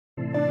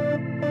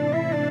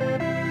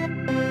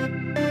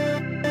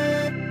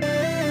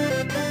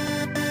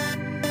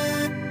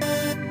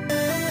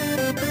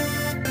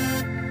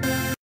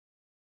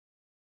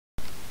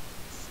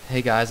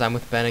Hey guys, I'm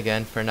with Ben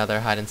again for another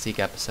hide and seek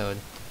episode.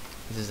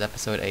 This is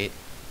episode 8.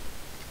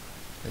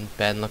 And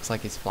Ben looks like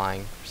he's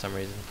flying for some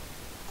reason.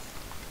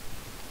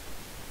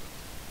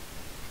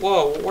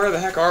 Whoa, where the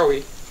heck are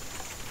we?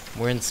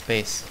 We're in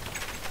space.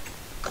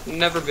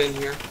 Never been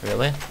here.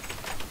 Really?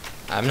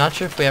 I'm not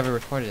sure if we ever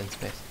recorded in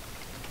space.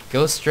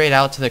 Go straight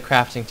out to the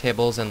crafting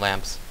tables and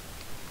lamps.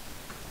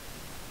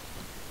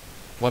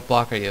 What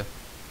block are you?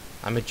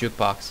 I'm a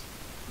jukebox.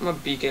 I'm a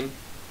beacon.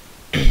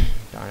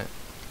 Darn it.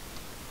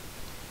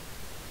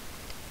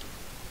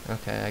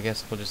 Okay, I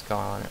guess we'll just go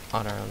on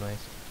our own ways.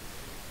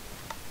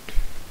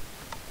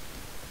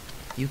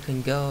 You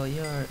can go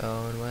your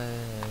own way.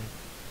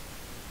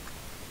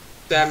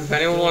 Sam, if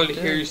anyone wanted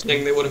to hear you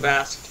sing, they would have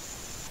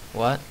asked.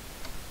 What?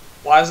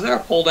 Why is there a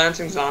pole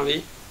dancing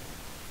zombie?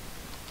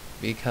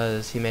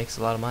 Because he makes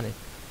a lot of money.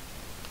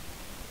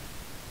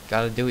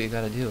 Gotta do what you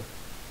gotta do.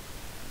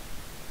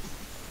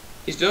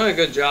 He's doing a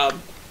good job.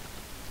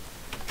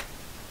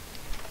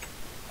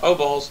 Oh,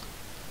 balls.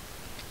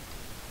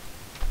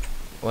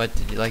 What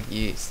did you like?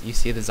 You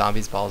see the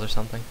zombies' balls or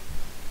something?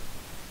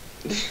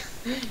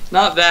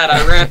 Not that,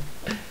 I ran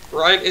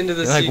right into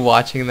the You're like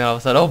watching them all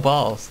of a sudden. Oh,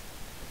 balls!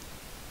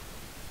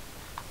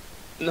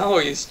 No,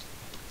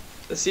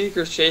 the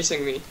Seeker's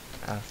chasing me.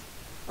 Oh.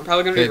 I'm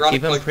probably gonna be running.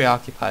 Keep him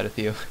preoccupied with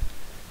you.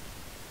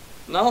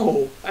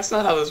 No, that's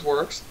not how this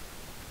works.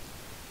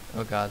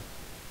 Oh god,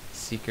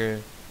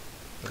 Seeker.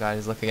 Oh god,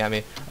 he's looking at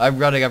me. I'm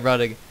running. I'm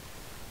running.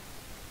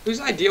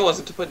 Whose idea was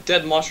it to put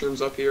dead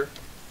mushrooms up here?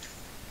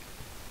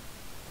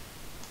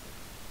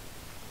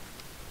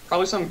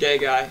 Probably some gay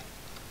guy.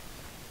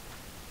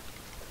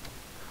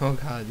 Oh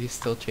god, he's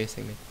still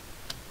chasing me.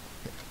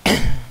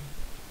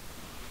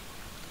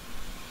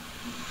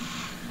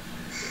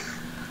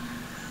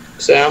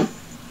 Sam?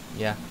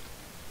 Yeah.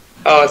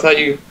 Oh, I thought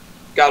you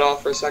got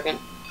off for a second.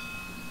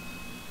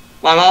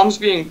 My mom's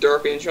being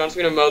derpy and she wants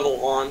me to mow the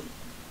lawn.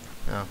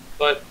 Oh.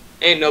 But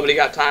ain't nobody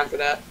got time for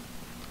that.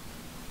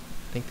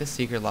 I think the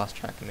Seeker lost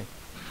track of me.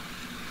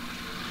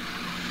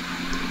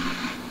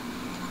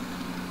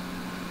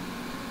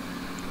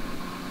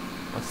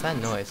 What's that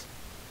noise?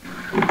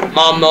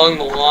 Mom mowing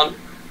the lawn.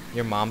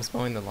 Your mom's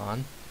mowing the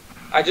lawn?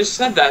 I just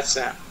said that,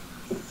 Sam.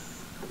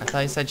 I thought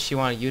you said she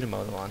wanted you to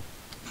mow the lawn.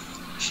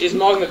 She's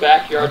mowing the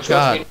backyard. Oh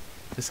god.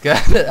 This guy,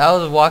 I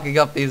was walking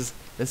up this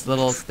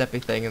little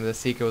steppy thing and the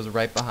Seeker was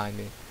right behind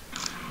me.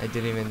 I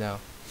didn't even know.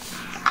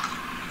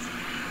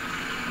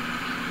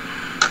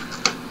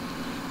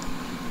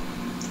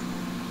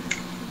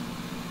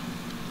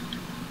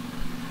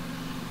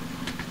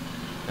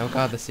 Oh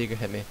god, the Seeker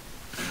hit me.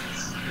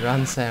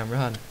 Run, Sam,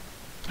 run.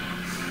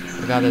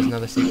 Oh god, there's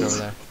another Seeker over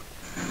there.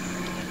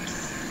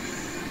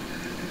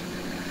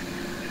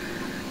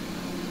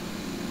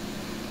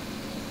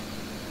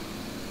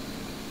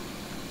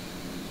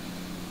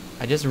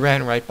 I just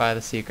ran right by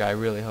the Seeker. I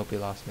really hope he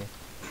lost me.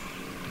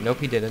 Nope,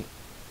 he didn't.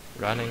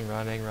 Running,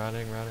 running,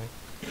 running, running.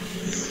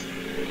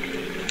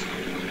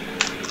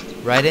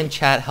 Write in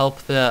chat, help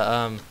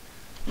the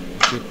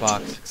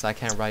jukebox, because I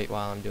can't write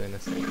while I'm doing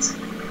this.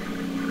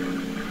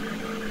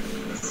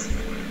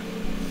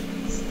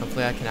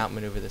 Hopefully I can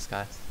outmaneuver this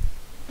guy.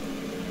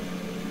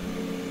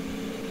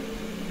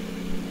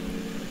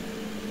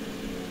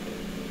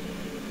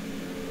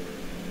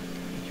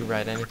 Did you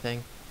write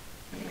anything?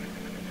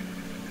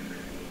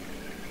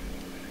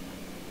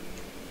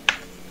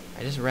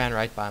 I just ran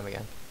right by him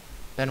again.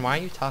 Ben, why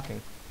are you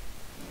talking?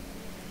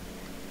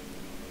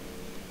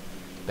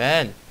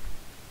 Ben!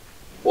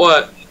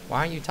 What?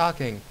 Why aren't you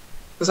talking?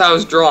 Because I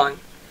was drawing.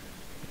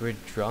 You were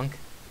drunk?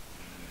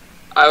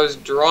 I was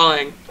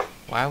drawing.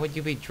 Why would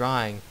you be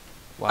drawing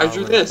while I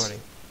drew we're this.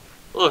 recording?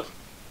 Look.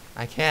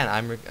 I can't.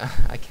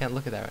 I can't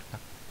look at that right now.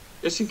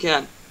 Yes, you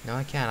can. No,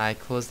 I can't. I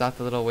closed out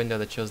the little window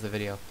that shows the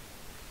video.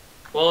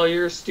 Well,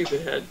 you're a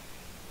stupid head.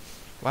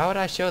 Why would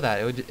I show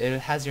that? It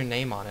has your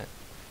name on it.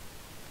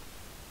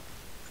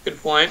 Good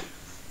point.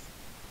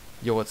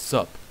 Yo, what's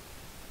up?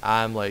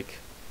 I'm like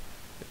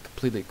a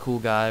completely cool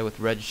guy with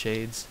red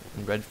shades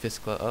and red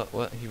fist glove. Oh,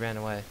 what? He ran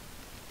away.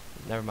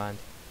 Never mind.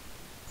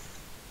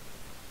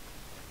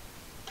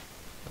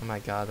 Oh my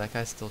god, that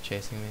guy's still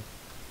chasing me.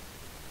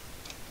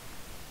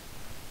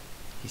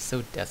 He's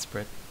so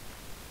desperate.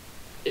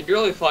 It'd be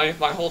really funny if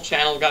my whole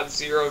channel got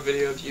 0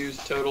 video views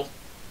total.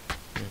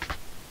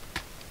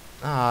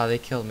 Ah, they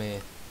killed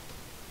me.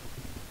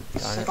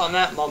 Darn Suck it. on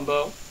that,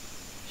 Mumbo.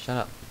 Shut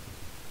up.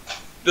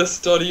 The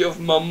study of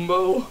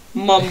Mumbo.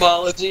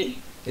 Mumbology.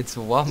 It's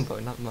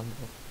Wumbo, not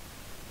Mumbo.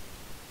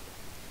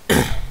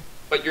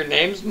 But your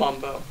name's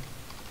Mumbo.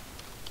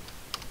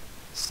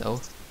 So?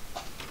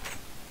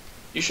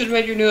 You should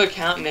make your new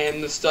account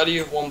name the study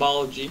of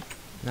Wumbology.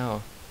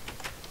 No.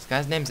 This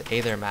guy's name's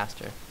Aether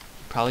Master.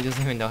 He probably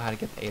doesn't even know how to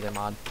get the Aether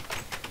mod.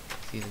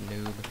 He's a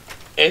noob.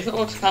 Aether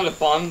looks kind of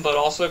fun, but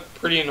also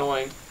pretty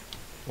annoying.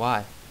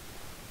 Why?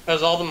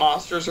 Because all the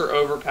monsters are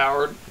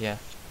overpowered. Yeah.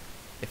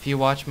 If you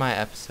watch my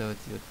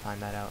episodes, you would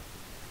find that out.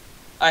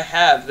 I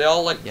have. They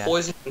all like Yeah.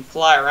 poison and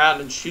fly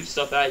around and shoot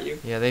stuff at you.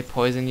 Yeah, they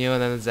poison you,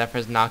 and then the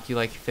Zephyrs knock you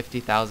like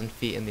 50,000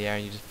 feet in the air,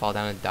 and you just fall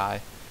down and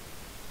die.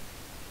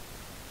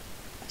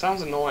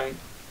 Sounds annoying.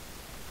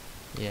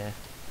 Yeah.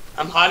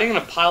 I'm hiding in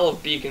a pile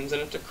of beacons, and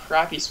it's a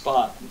crappy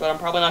spot, but I'm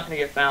probably not gonna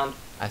get found.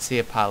 I see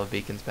a pile of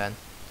beacons, Ben.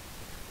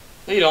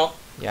 No, you don't.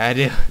 Yeah, I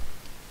do.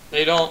 No,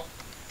 you don't.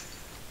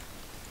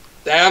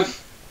 Damn.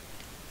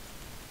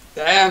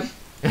 Damn.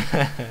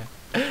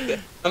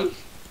 Damn.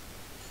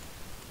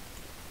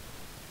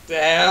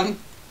 Damn.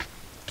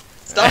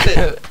 Stop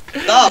it.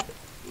 Stop.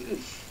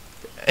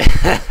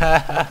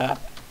 I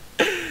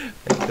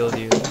killed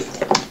you.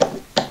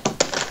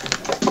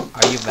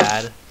 Are you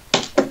mad?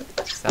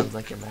 Sounds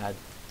like you're mad.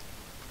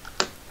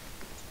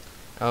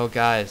 Oh,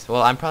 guys.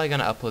 Well, I'm probably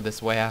gonna upload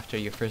this way after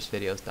your first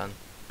video's done.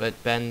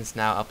 But Ben's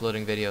now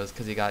uploading videos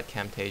because he got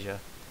Camtasia.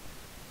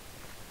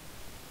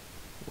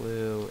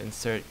 Woo.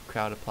 Insert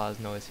crowd applause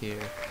noise here.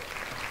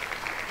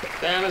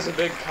 Damn is a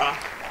big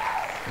cock.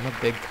 I'm a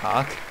big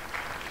cock.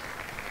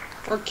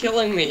 For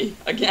killing me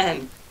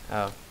again.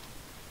 Oh.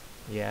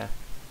 Yeah.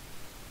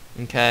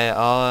 Okay,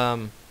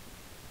 I'll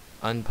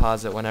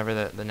unpause it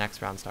whenever the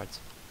next round starts.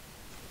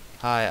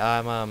 Hi,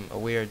 I'm a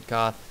weird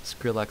goth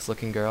Skrillex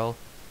looking girl.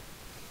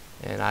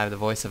 And I have the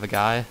voice of a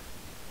guy.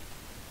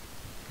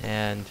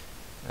 And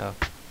oh,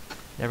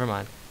 never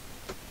mind.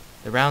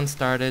 The round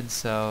started,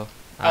 so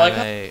I'm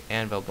a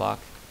anvil block.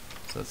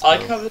 So let's I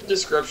go. like how the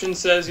description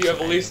says you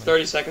have at least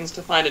 30 seconds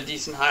to find a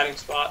decent hiding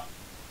spot.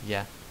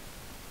 Yeah.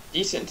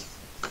 Decent.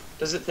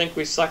 Does it think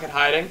we suck at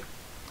hiding?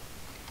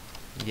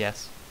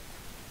 Yes.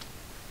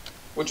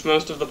 Which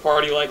most of the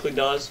party likely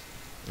does.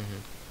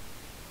 Mhm.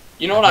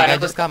 You know what I think I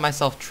never... just got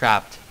myself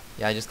trapped.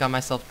 Yeah, I just got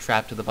myself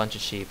trapped with a bunch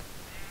of sheep.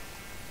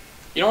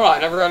 You know what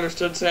I never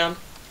understood, Sam?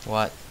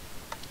 What?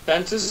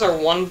 Fences are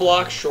 1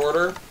 block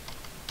shorter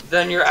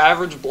than your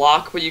average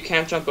block, but you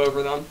can't jump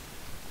over them.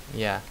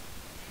 Yeah.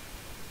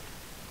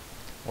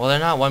 Well, they're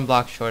not 1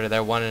 block shorter.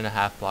 They're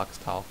 1.5 blocks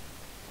tall.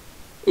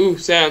 Ooh,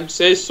 Sam,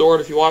 say Sword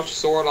if you watch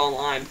Sword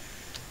online.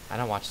 I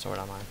don't watch Sword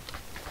Online.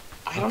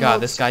 I Oh don't god, know.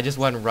 this guy just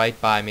went right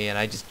by me and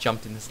I just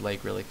jumped in this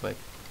lake really quick.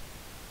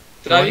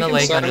 Should Go I in be the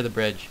lake concerned? under the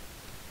bridge.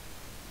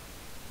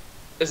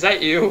 Is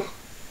that you?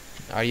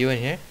 Are you in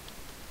here?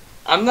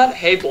 I'm that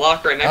hay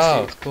block right next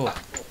Oh, to you. cool.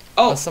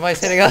 Oh, Oh,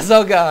 somebody's hitting us.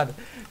 Oh god.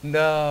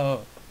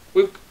 No.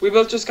 we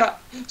both just got...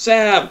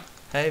 Sam!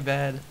 Hey,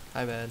 Ben.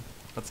 Hi, Ben.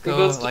 Let's We go,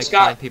 both like, just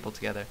got- find people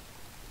together.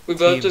 We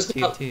both Team, just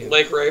team, got team.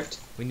 lake raped.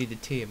 We need a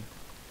team.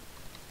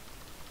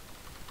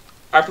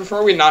 I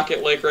prefer we not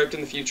get lake raped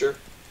in the future.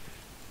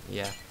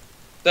 Yeah.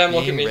 Sam,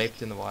 look at Being me.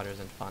 raped in the water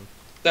isn't fun.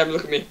 Sam,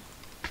 look at me.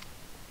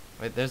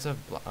 Wait, there's a...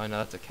 Oh, no,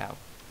 that's a cow.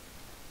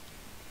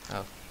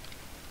 Oh.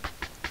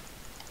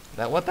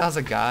 That was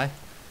a guy?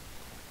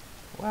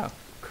 Wow.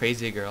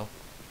 Crazy girl.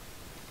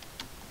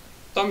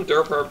 Some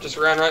derp just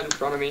ran right in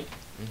front of me.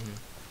 Mm-hmm.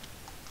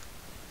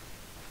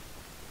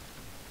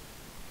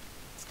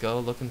 Let's go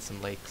look in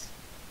some lakes.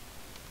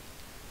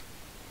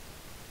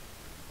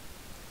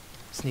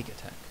 Sneak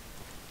attack.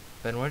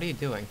 Ben, what are you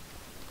doing?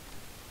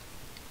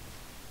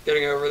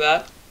 Getting over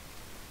that.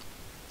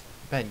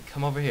 Ben,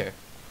 come over here.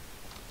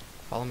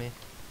 Follow me.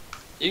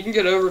 You can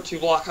get over 2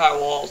 block high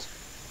walls.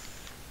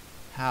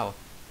 How?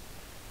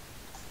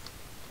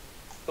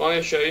 You want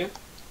me to show you?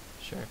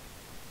 Sure.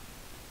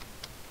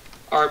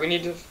 Alright, we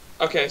need to...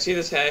 Okay, see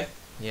this hay?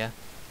 Yeah.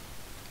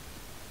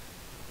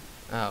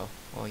 Oh,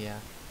 well, yeah.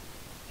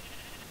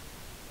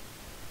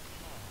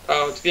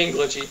 Oh, it's being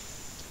glitchy.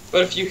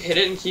 But if you hit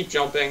it and keep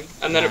jumping,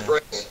 and then it Yeah.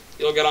 breaks,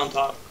 you'll get on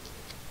top.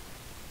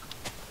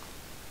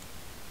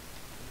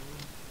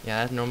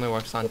 Yeah, that normally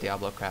works on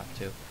Diablo Craft,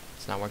 too.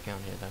 It's not working on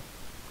here, though.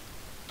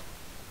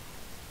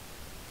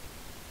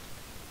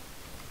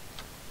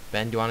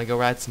 Ben, do you want to go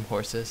ride some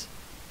horses?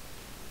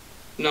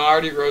 No, I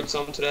already rode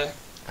some today.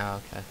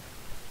 Oh, okay.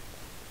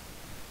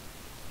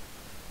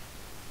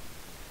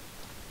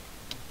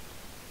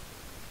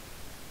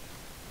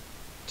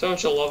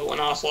 Don't you love it when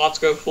ocelots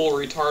go full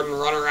retard and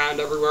run around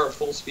everywhere at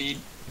full speed?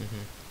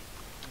 Mm-hmm.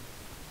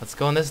 Let's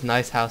go in this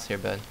nice house here,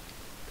 Ben.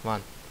 Come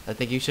on. I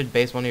think you should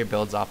base one of your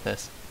builds off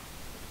this.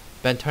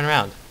 Ben, turn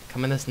around.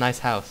 Come in this nice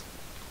house.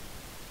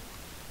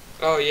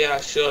 Oh yeah,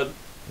 I should.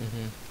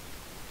 Mm-hmm.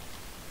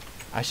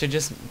 I should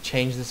just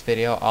change this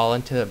video all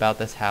into about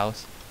this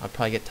house. I'll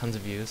probably get tons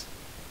of views.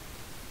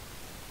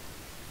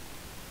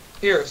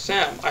 Here,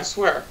 Sam, I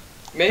swear.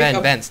 Make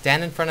Ben,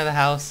 stand in front of the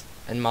house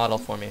and model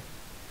for me.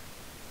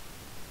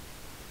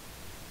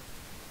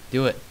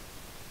 Do it.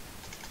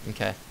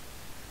 Okay.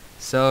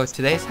 So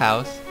today's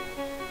house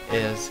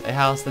is a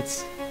house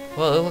that's,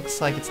 well, it looks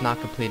like it's not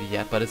completed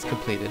yet, but it's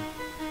completed.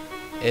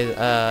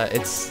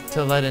 It's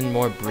to let in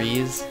more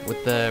breeze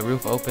with the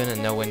roof open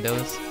and no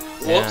windows.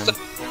 Whoops,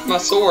 And my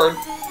sword.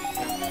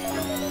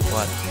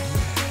 what?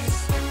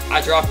 I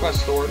dropped my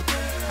sword.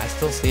 I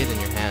still see it in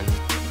your hand.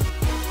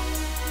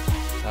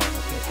 Oh,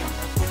 okay,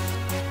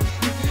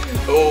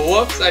 it's Oh,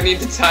 whoops, I need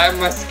to time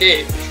my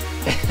skate.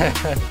 gone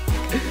now.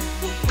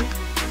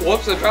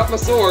 Whoops, I dropped my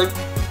sword.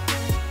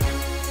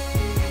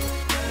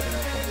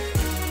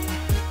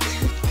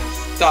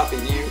 Stop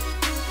it, you.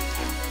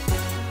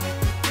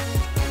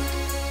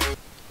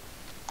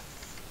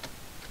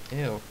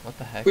 Ew, what What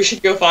the heck? We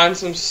should go find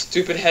some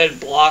stupid-headed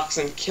blocks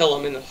and kill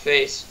them in the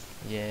face.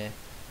 Yeah.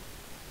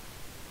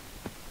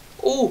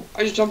 Ooh,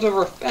 I just jumped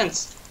over a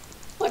fence.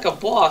 Like a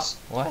boss.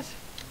 What?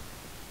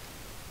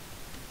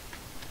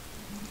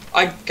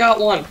 I got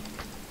one.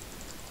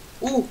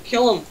 Ooh,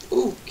 kill him.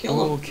 Ooh,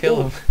 kill him. Ooh,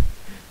 kill him.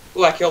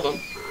 Ooh, I killed him.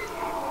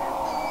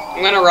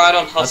 I'm gonna ride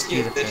on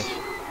Husky the the fish. fish.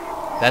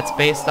 That's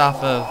based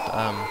off of,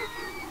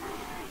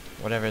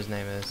 whatever his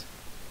name is.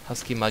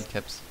 Husky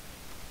Mudkips.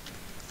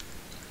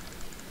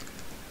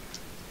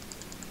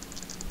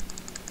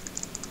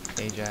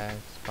 Ajax,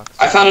 Fox.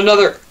 I found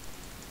another.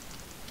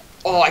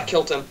 Oh, I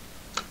killed him.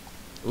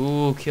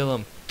 Ooh, kill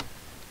him.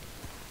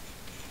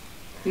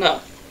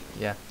 No.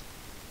 Yeah.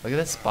 Look at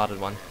this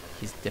spotted one.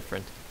 He's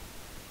different.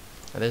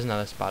 Oh, there's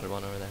another spotted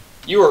one over there.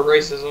 You are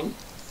racism.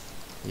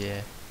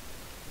 Yeah.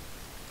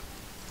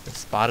 The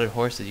spotted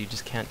horses, you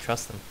just can't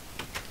trust them.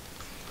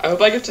 I hope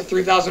I get to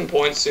 3,000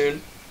 points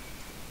soon.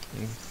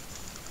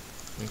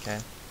 Okay.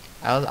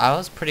 I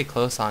was pretty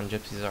close on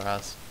Gypsies R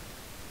Us.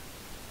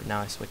 But now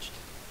I switched.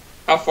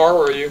 How far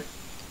were you?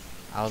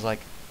 I was like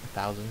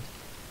 1,000.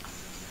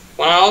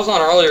 When I was on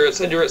earlier, it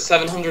said you were at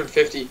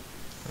 750.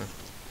 Huh.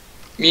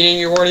 Meaning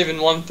you weren't even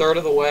 1/3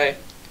 of the way.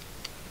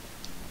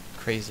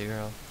 Crazy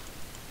girl.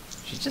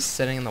 She's just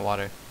sitting in the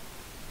water.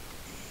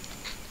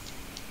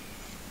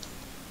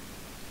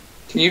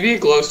 Can you be a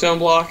glowstone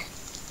block?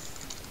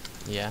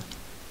 Yeah.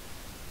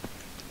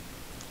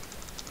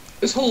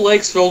 This whole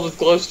lake's filled with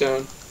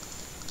glowstone.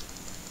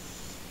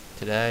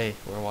 Today,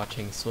 we're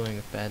watching Swimming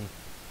with Ben.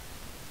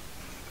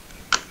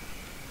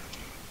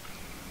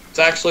 It's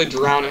actually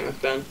drowning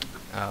with Ben.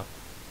 Oh.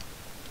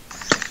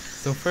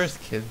 So first,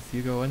 kids,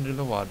 you go under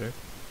the water,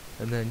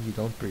 and then you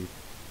don't breathe.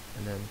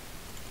 And then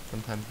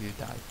sometimes you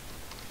die.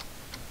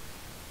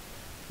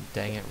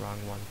 Dang it,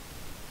 wrong one.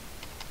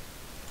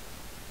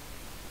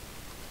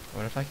 I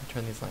wonder if I can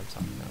turn these lamps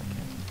off.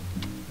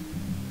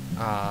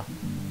 No, I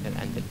can't. It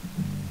ended.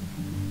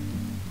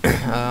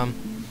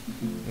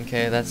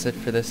 Okay, that's it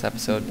for this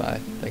episode. Bye.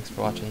 Thanks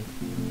for watching.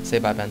 Say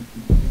bye, Ben.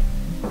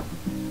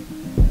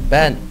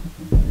 Ben!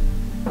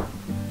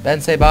 Ben,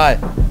 say bye!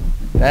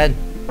 Ben!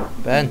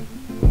 Ben!